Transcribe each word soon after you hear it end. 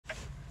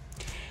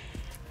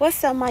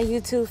What's up, my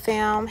YouTube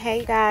fam?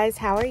 Hey guys,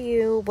 how are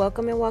you?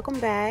 Welcome and welcome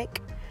back.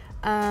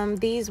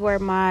 These were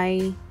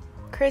my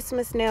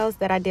Christmas nails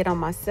that I did on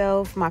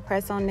myself, my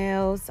press-on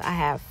nails. I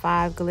have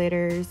 5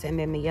 glitters and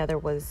then the other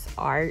was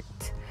art.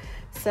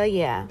 So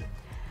yeah.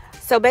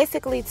 So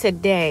basically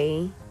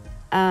today,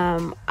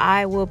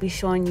 I will be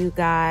showing you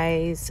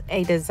guys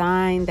a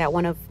design that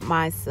one of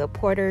my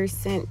supporters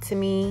sent to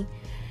me.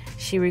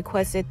 She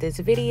requested this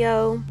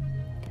video.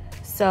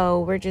 So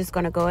we're just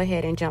going to go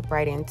ahead and jump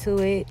right into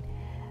it.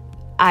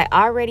 I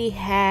already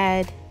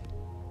had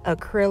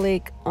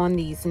acrylic on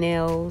these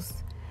nails.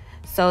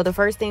 So the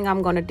first thing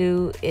I'm going to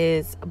do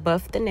is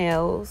buff the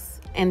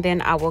nails, and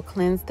then I will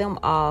cleanse them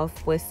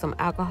off with some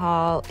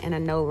alcohol and a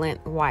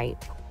no-lint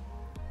wipe.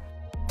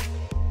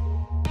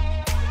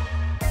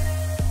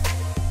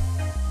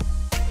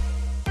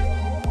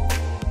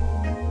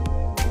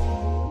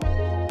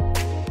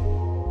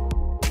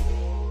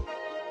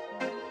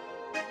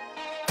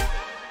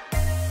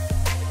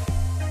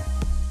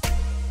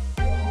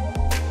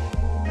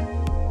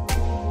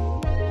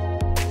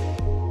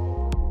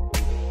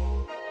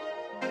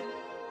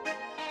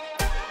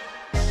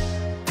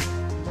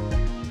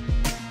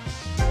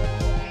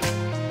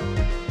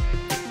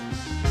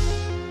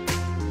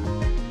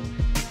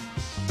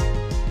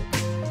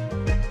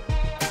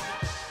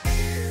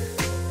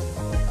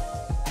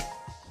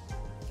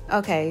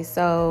 Okay,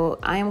 so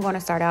I am going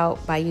to start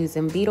out by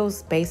using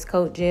Beetle's Base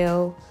Coat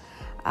Gel.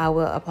 I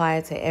will apply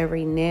it to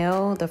every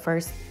nail. The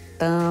first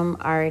thumb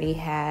already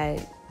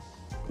had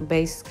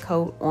base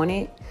coat on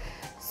it.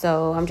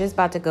 So I'm just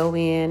about to go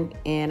in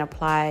and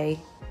apply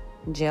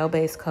gel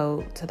base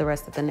coat to the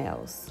rest of the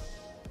nails.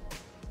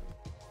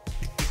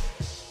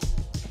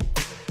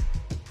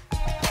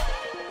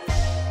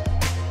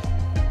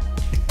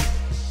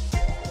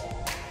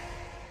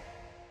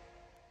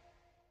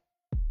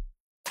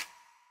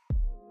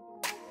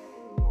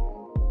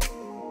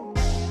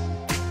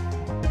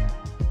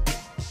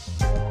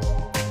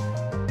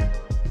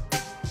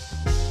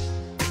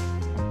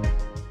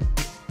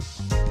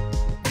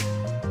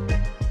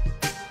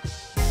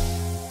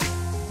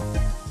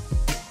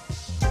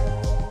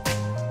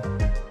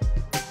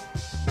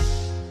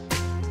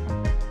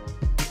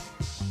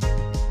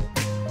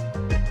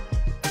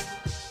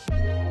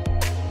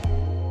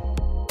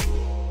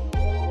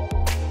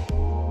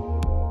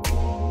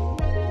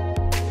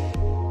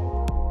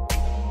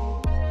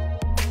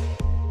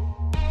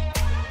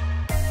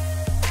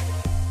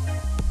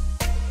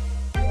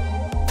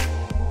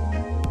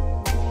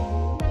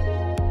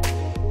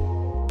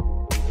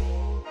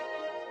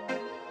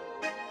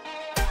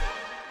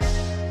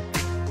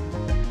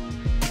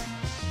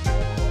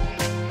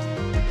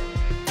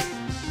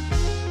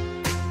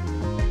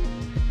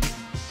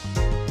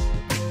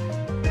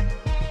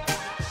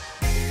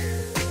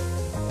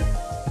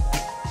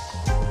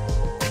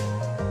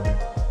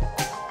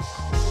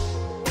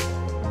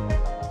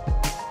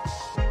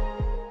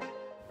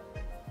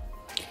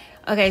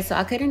 Okay, so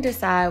I couldn't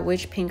decide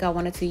which pink I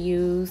wanted to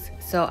use.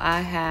 So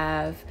I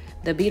have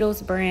the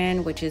Beetles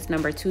brand, which is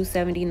number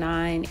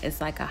 279. It's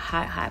like a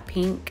hot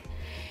pink.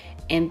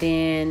 And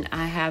then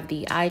I have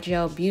the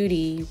iGel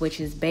Beauty, which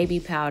is baby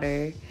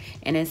powder,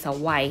 and it's a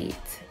white.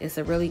 It's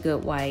a really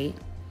good white.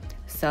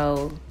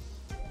 So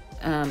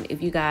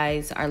if you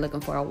guys are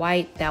looking for a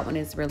white, that one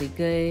is really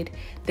good.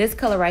 This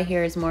color right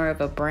here is more of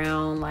a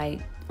brown, like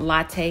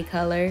latte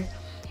color,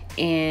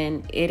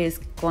 and it is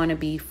going to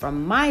be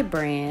from my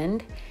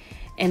brand.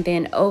 And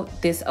then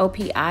this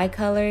OPI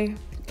color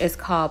is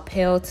called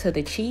Pale to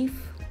the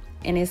Chief,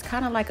 and it's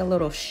kind of like a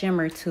little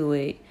shimmer to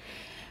it.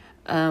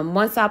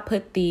 Once I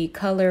put the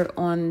color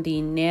on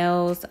the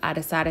nails, I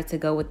decided to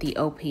go with the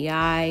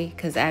OPI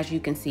because, as you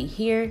can see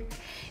here,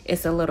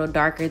 it's a little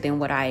darker than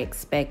what I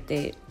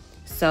expected.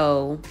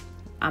 So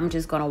I'm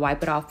just going to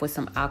wipe it off with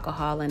some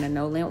alcohol and a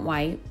no-lint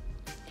wipe.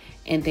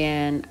 And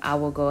then I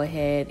will go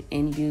ahead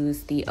and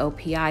use the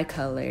OPI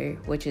color,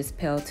 which is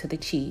Pale to the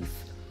Chief.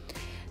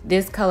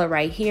 This color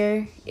right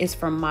here is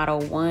from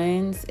Model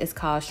 1's. It's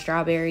called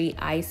Strawberry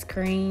Ice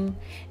Cream,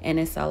 and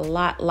it's a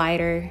lot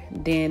lighter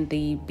than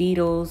the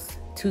Beetles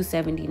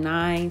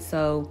 279.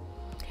 So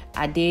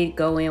I did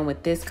go in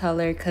with this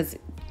color because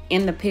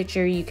in the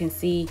picture you can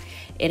see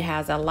it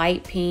has a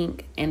light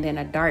pink and then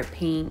a dark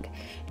pink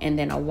and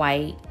then a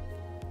white.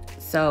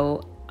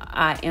 So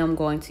I am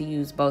going to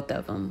use both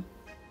of them.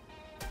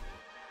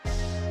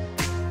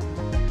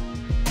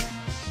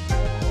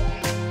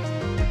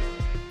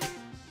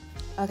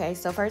 Okay,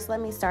 so first let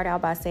me start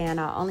out by saying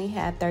I only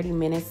had 30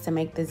 minutes to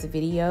make this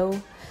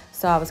video,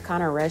 so I was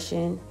kind of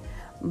rushing.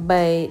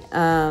 But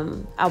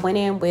I went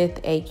in with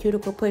a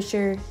cuticle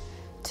pusher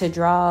to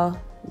draw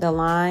the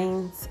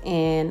lines,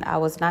 and I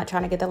was not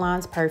trying to get the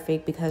lines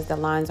perfect because the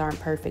lines aren't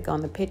perfect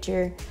on the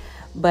picture.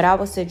 But I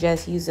would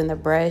suggest using the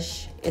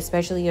brush,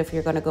 especially if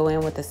you're going to go in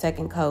with a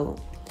second coat.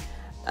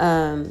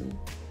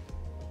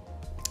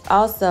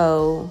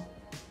 Also,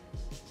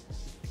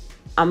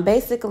 I'm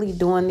basically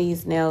doing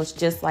these nails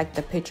just like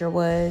the picture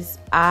was.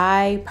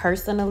 I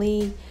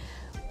personally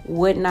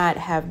would not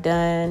have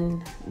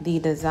done the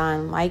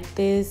design like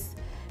this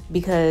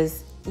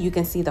because you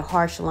can see the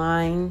harsh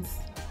lines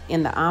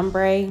in the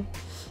ombre.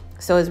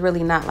 So it's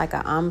really not like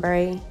an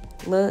ombre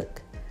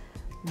look.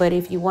 But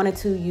if you wanted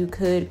to, you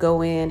could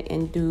go in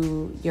and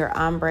do your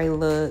ombre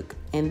look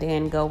and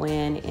then go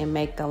in and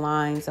make the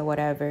lines or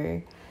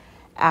whatever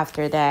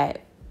after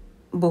that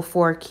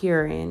before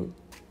curing.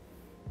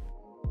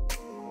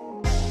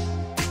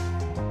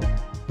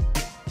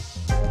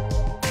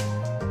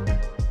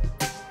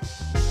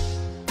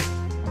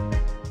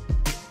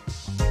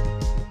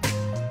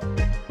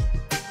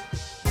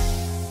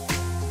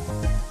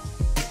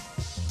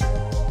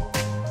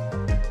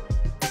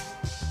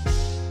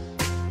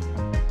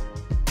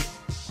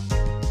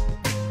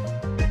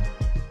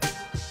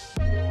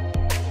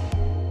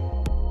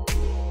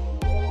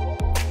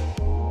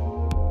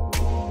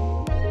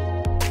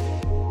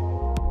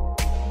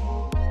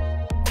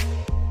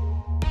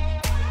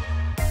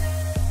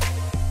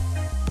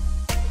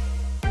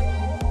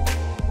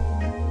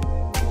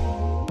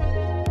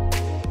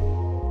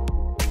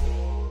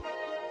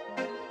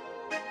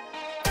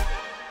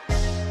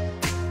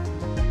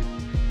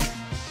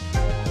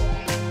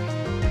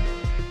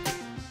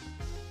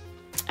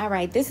 All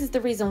right, this is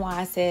the reason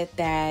why I said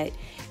that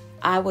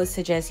I would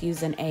suggest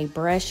using a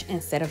brush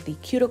instead of the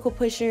cuticle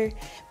pusher,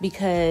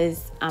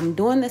 because I'm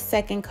doing the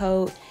second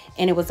coat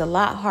and it was a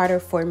lot harder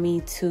for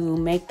me to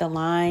make the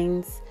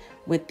lines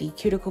with the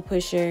cuticle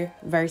pusher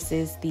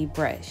versus the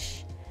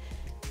brush.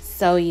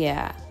 So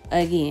yeah,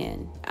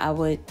 again, I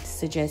would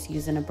suggest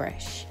using a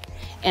brush.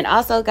 And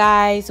also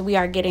guys, we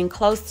are getting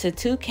close to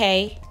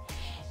 2K.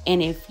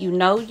 And if you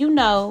know, you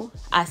know,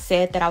 I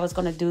said that I was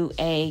gonna do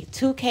a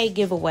 2K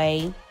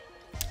giveaway.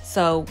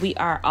 So we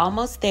are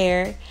almost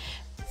there.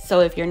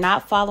 So if you're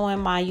not following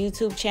my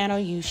YouTube channel,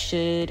 you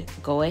should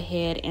go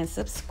ahead and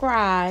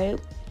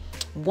subscribe.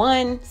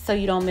 1, so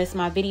you don't miss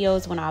my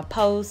videos when I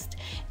post.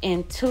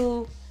 And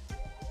 2,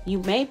 you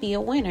may be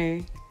a winner.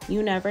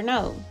 You never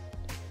know.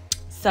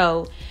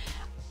 So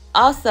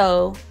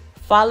also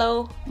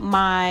follow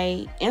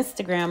my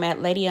Instagram at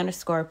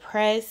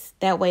Ladii_Press.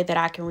 That way that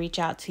I can reach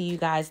out to you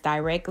guys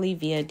directly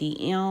via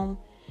DM.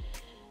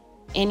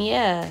 And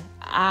yeah,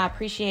 I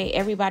appreciate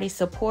everybody's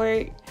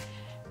support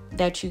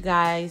that you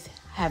guys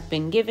have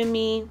been giving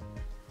me.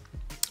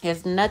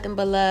 It's nothing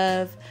but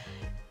love.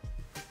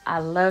 I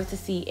love to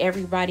see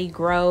everybody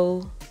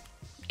grow.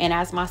 And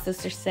as my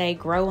sisters say,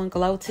 grow and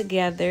glow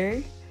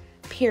together,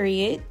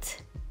 period.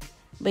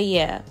 But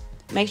yeah,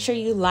 make sure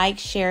you like,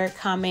 share,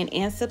 comment,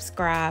 and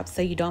subscribe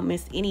so you don't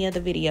miss any of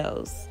the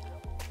videos.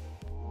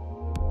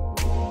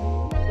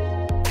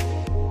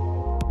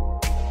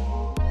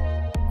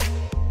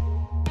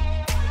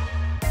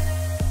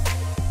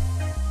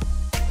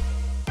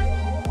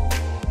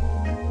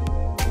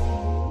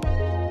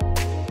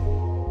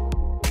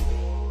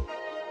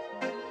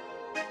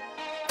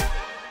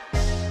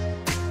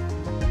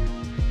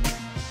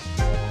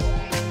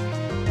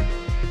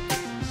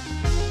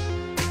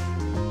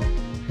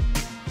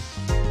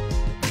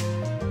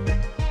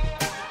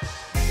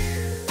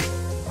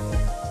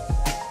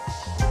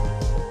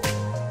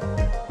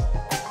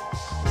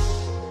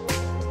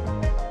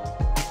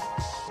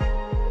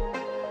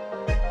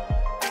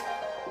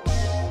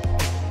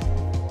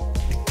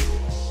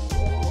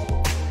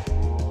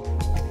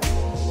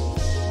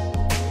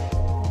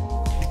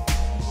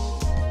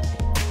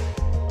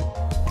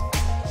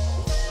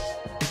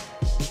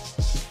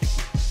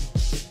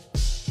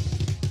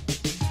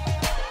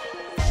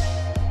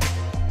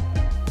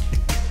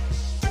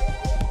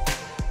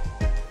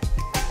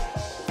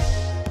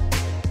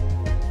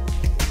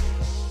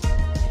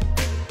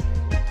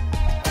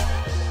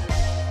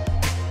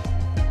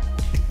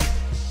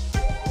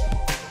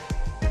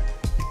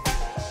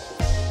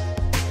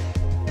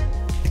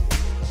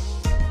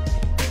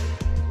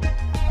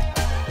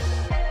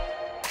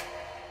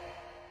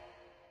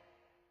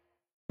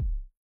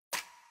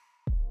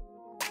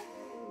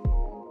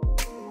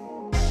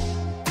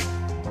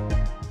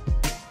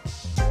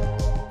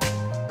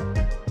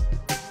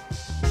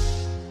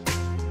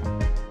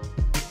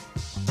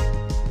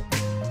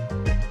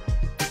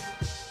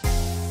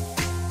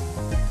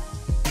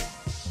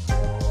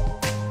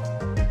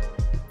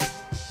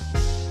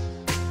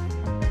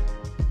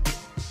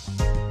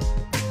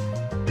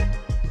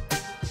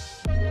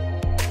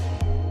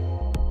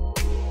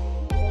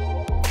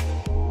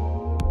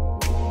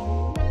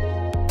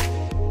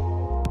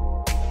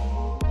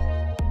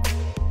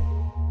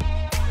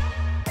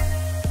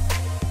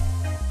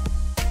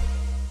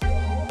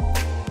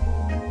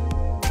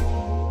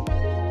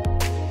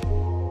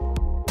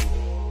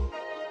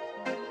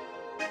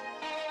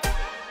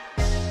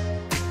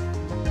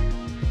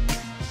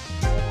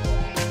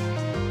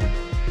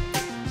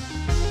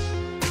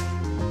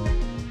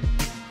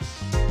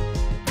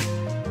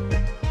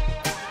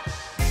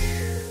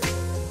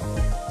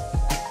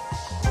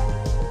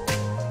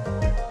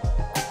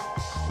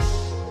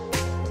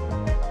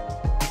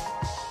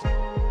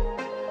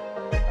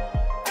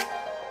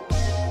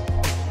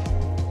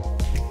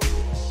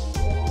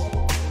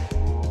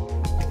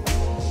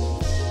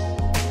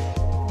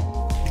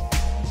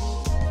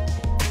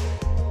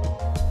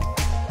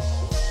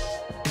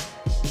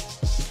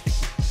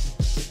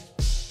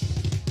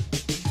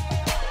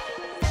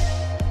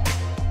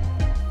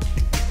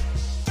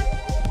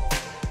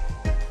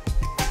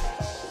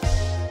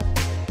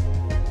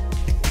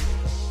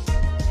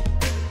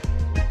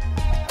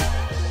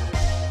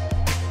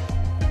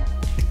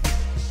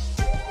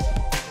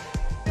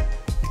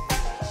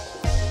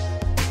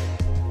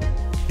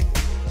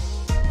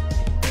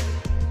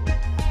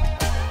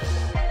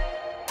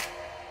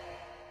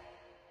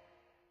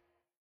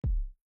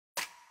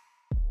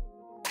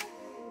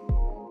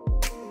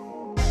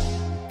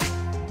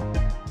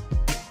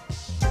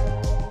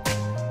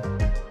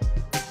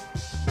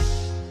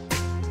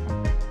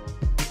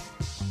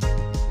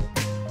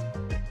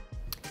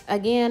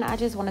 again, I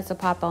just wanted to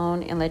pop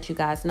on and let you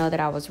guys know that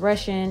I was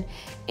rushing.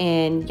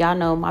 And y'all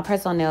know my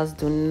press-on nails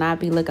do not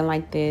be looking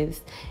like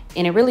this.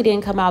 And it really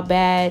didn't come out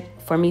bad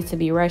for me to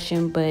be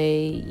rushing. But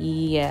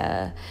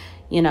yeah,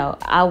 you know,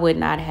 I would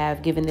not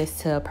have given this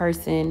to a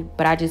person.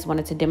 But I just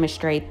wanted to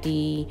demonstrate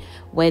the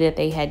way that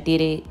they had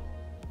did it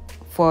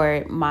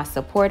for my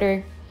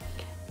supporter.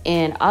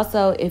 And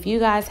also, if you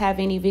guys have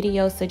any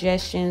video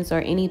suggestions or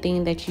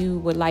anything that you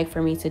would like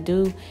for me to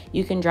do,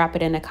 you can drop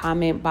it in the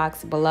comment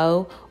box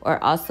below,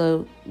 or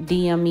also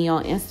DM me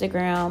on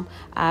Instagram.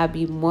 I'd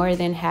be more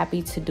than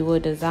happy to do a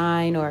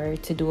design or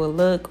to do a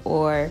look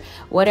or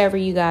whatever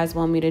you guys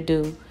want me to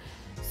do.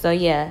 So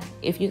yeah,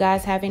 if you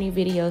guys have any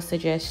video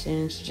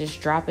suggestions,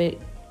 just drop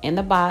it in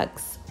the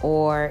box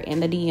or in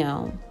the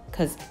DM,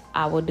 because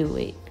I will do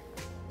it.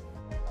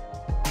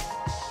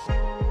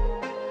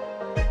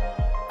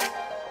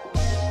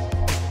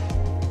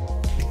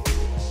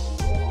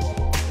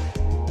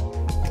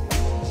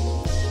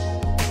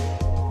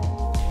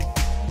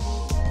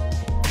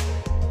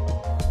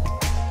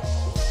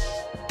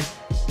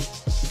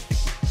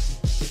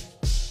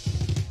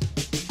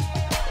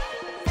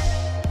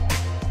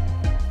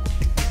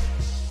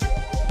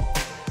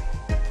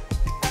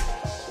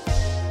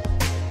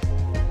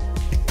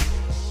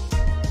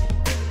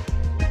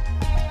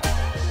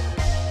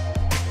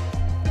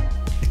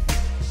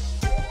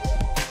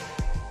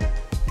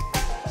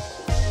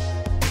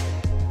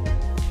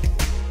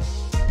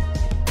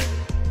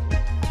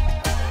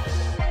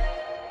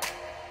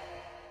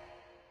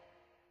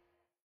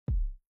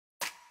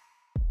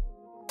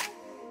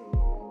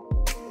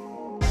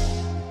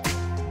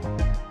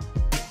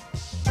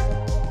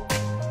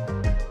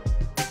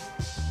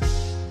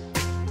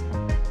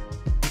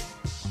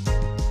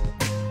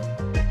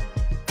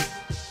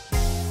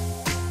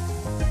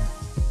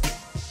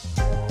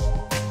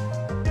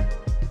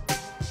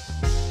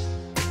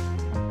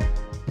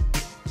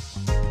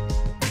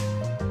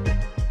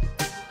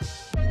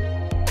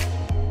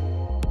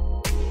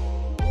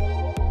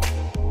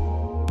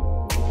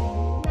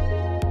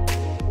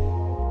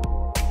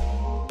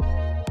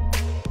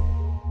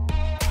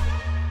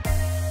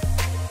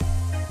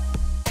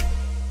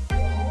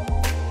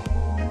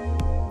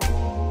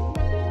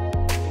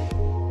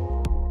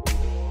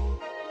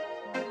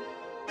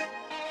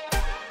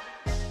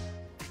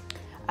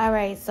 All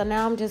right, so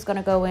now I'm just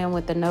gonna go in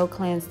with the No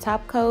Cleanse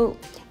top coat,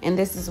 and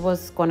this is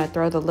what's gonna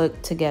throw the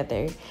look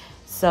together.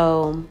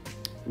 So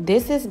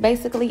this is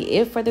basically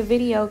it for the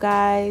video,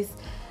 guys.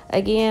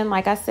 Again,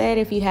 like I said,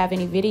 if you have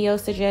any video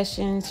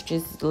suggestions,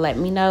 just let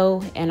me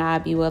know and I'll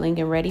be willing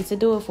and ready to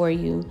do it for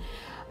you.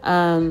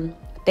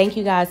 Thank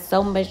you guys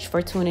so much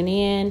for tuning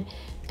in.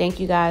 Thank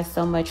you guys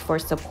so much for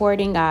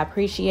supporting. I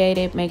appreciate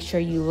it. Make sure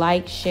you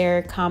like,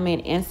 share,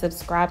 comment, and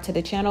subscribe to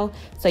the channel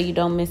so you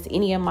don't miss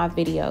any of my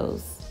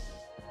videos.